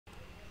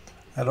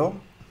Hello,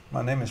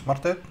 my name is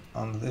Martin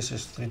and this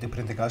is 3D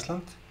Printing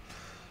Iceland.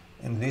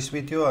 In this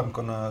video I'm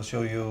gonna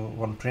show you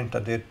one print I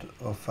did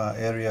of an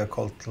area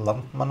called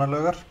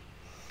Landmannalaugar.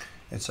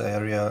 It's an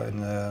area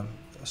in the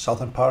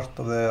southern part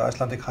of the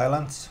Icelandic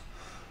highlands.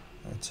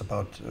 It's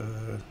about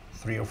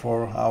 3 or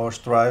 4 hours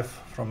drive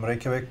from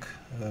Reykjavik,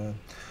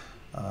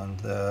 and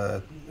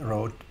the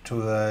road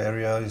to the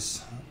area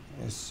is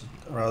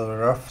rather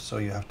rough, so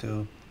you have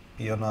to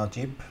be on a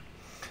jeep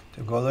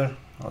to go there.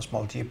 A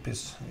small jeep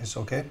is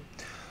okay.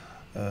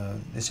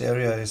 This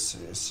area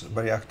is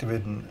very active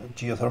in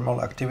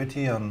geothermal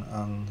activity,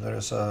 and there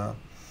is a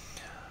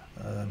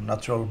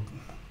natural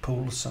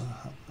pools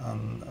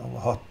and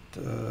hot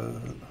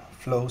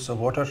flows of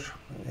water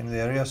in the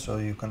area, so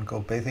you can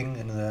go bathing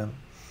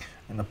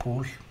in a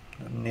pool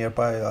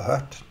nearby a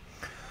hut.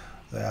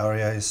 The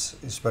area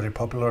is very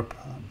popular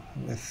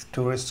with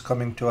tourists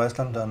coming to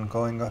Iceland and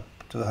going up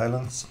to the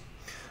highlands,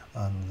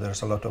 and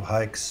there's a lot of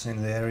hikes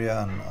in the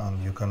area,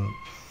 and you can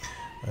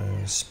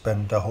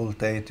spend a whole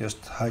day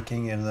just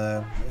hiking in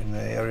the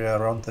area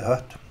around the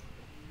hut.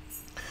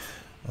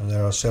 And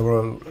there are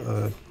several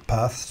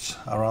paths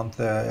around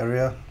the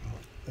area,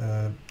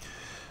 and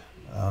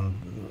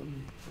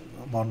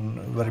one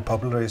very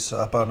popular is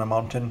up on a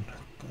mountain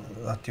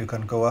that you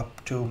can go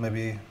up to,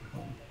 maybe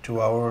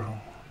 2-hour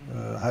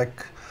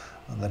hike,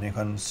 and then you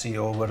can see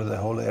over the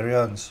whole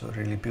area, and it's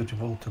really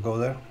beautiful to go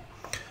there.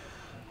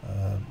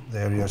 The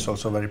area is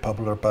also very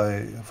popular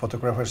by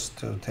photographers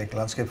to take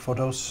landscape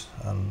photos,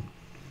 and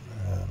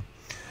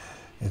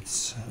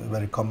it's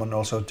very common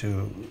also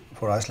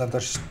for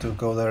Icelanders to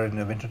go there in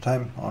the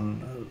wintertime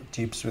on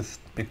jeeps with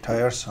big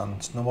tires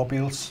and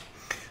snowmobiles,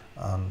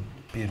 and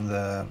be in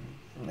the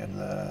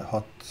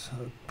hot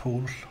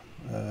pool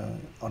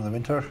on the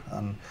winter.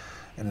 And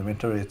in the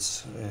winter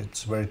it's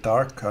very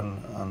dark,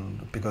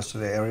 and because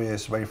the area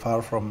is very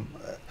far from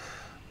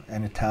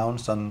any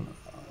towns and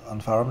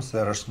farms,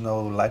 there is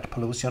no light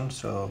pollution,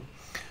 so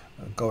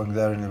going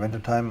there in the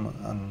wintertime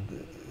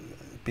and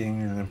being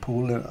in the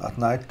pool at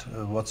night,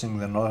 watching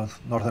the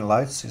northern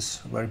lights is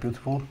very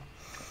beautiful.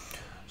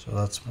 So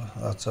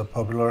that's a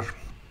popular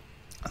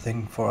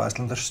thing for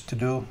Icelanders to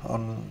do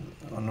on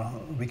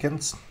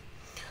weekends.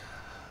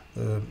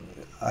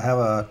 I have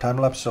a time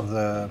lapse of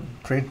the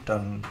print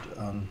and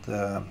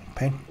the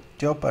paint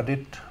job I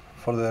did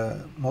for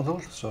the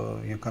model, so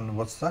you can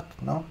watch that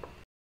now.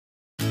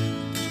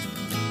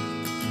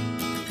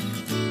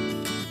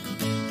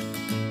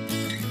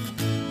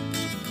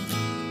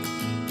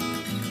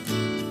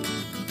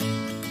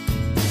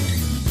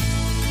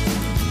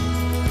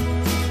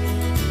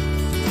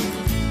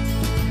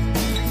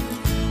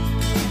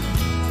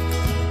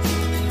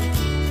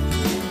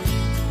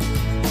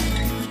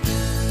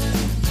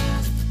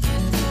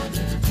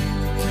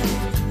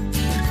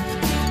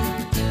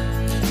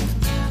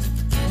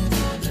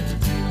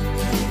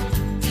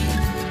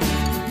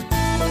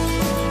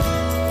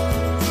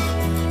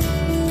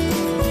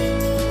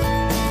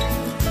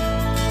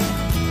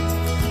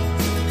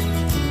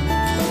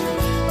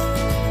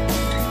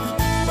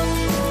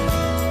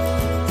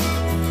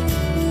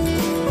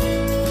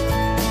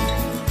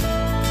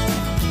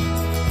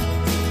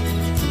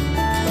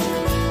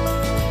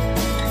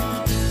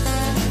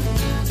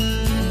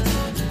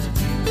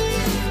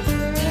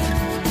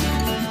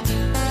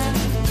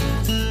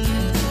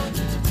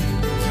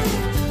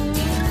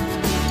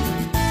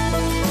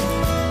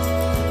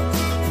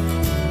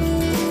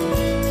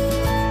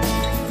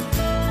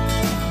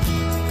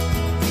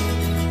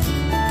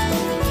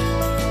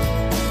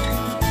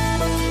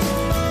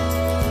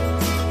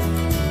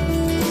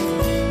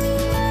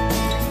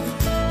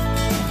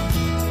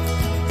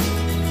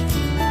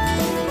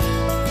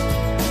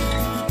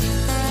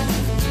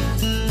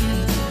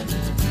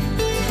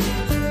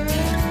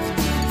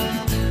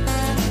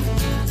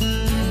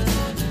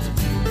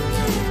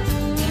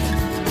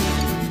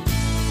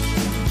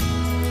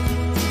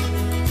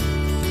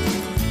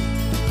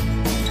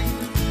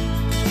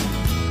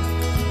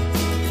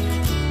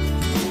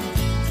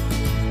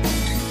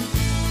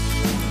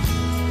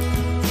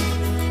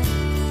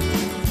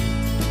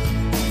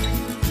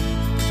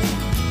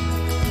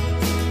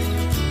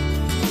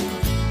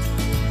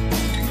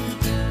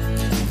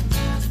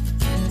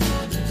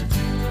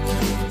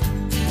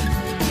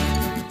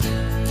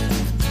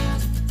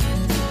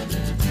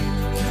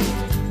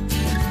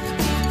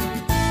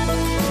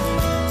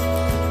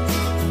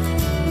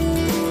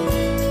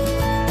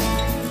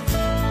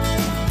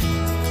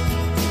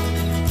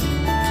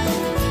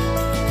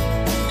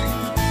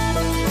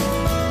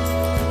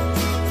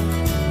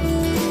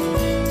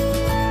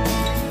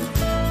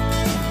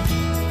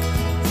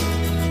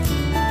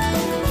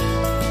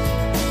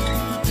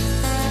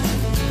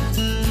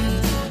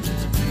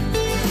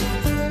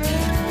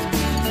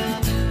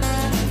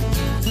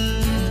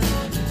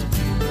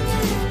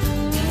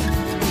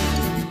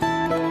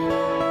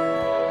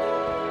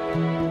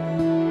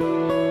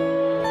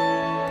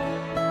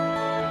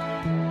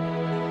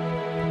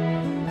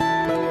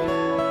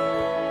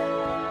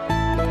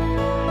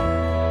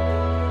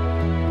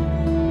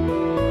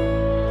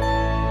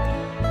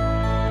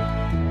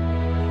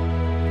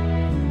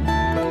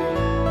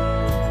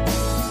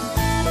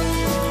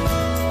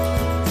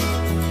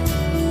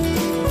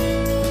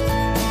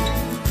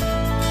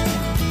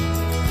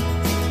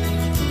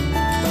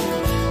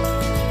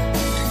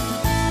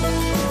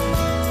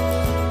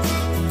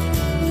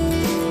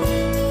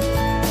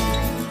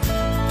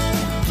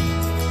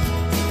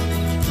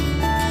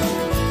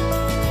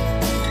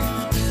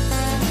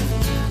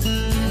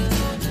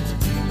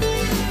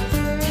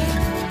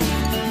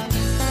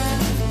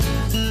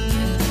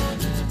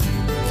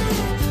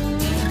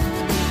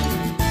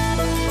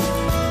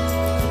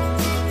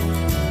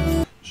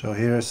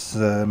 is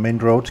the main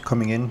road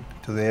coming in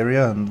to the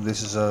area, and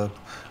this is a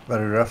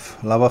very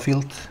rough lava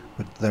field,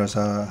 but there's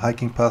a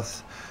hiking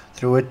path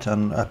through it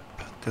and up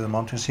to the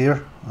mountains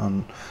here,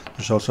 and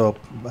there's also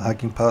a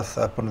hiking path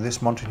up on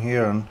this mountain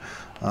here,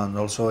 and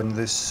also in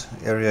this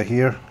area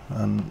here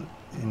and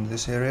in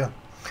this area.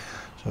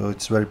 So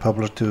it's very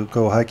popular to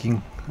go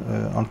hiking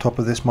on top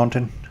of this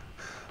mountain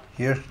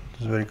here,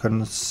 where you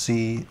can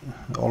see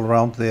all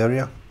around the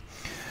area.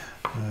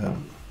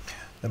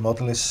 The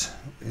model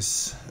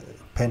is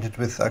painted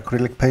with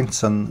acrylic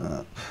paints,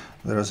 and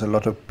there is a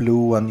lot of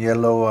blue and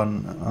yellow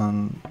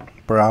and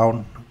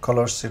brown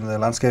colors in the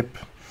landscape,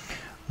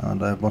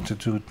 and I wanted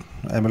to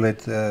emulate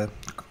the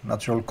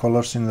natural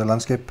colors in the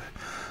landscape.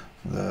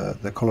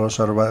 The colors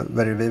are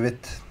very vivid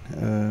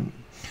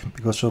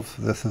because of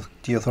the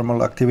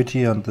geothermal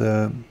activity and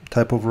the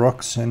type of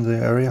rocks in the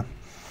area.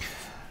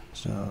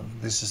 So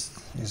this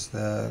is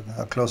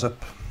a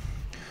close-up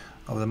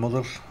of the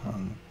model,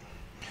 and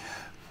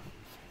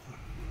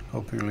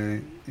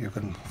hopefully you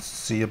can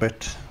see a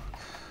bit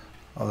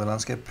of the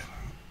landscape.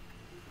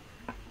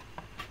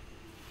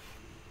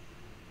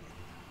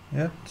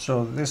 Yeah,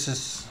 so this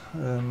is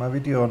my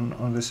video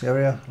on this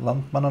area,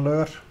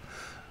 Landmannalaugar.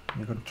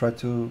 You can try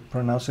to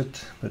pronounce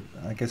it, but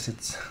I guess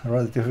it's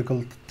rather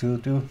difficult to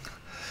do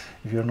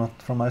if you're not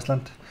from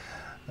Iceland.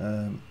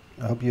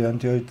 I hope you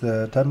enjoyed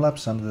the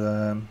time-lapse and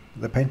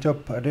the paint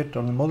job I did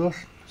on the model.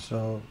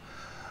 So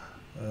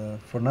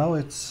for now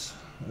it's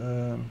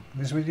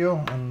this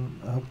video, and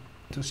I hope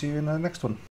to see you in the next one.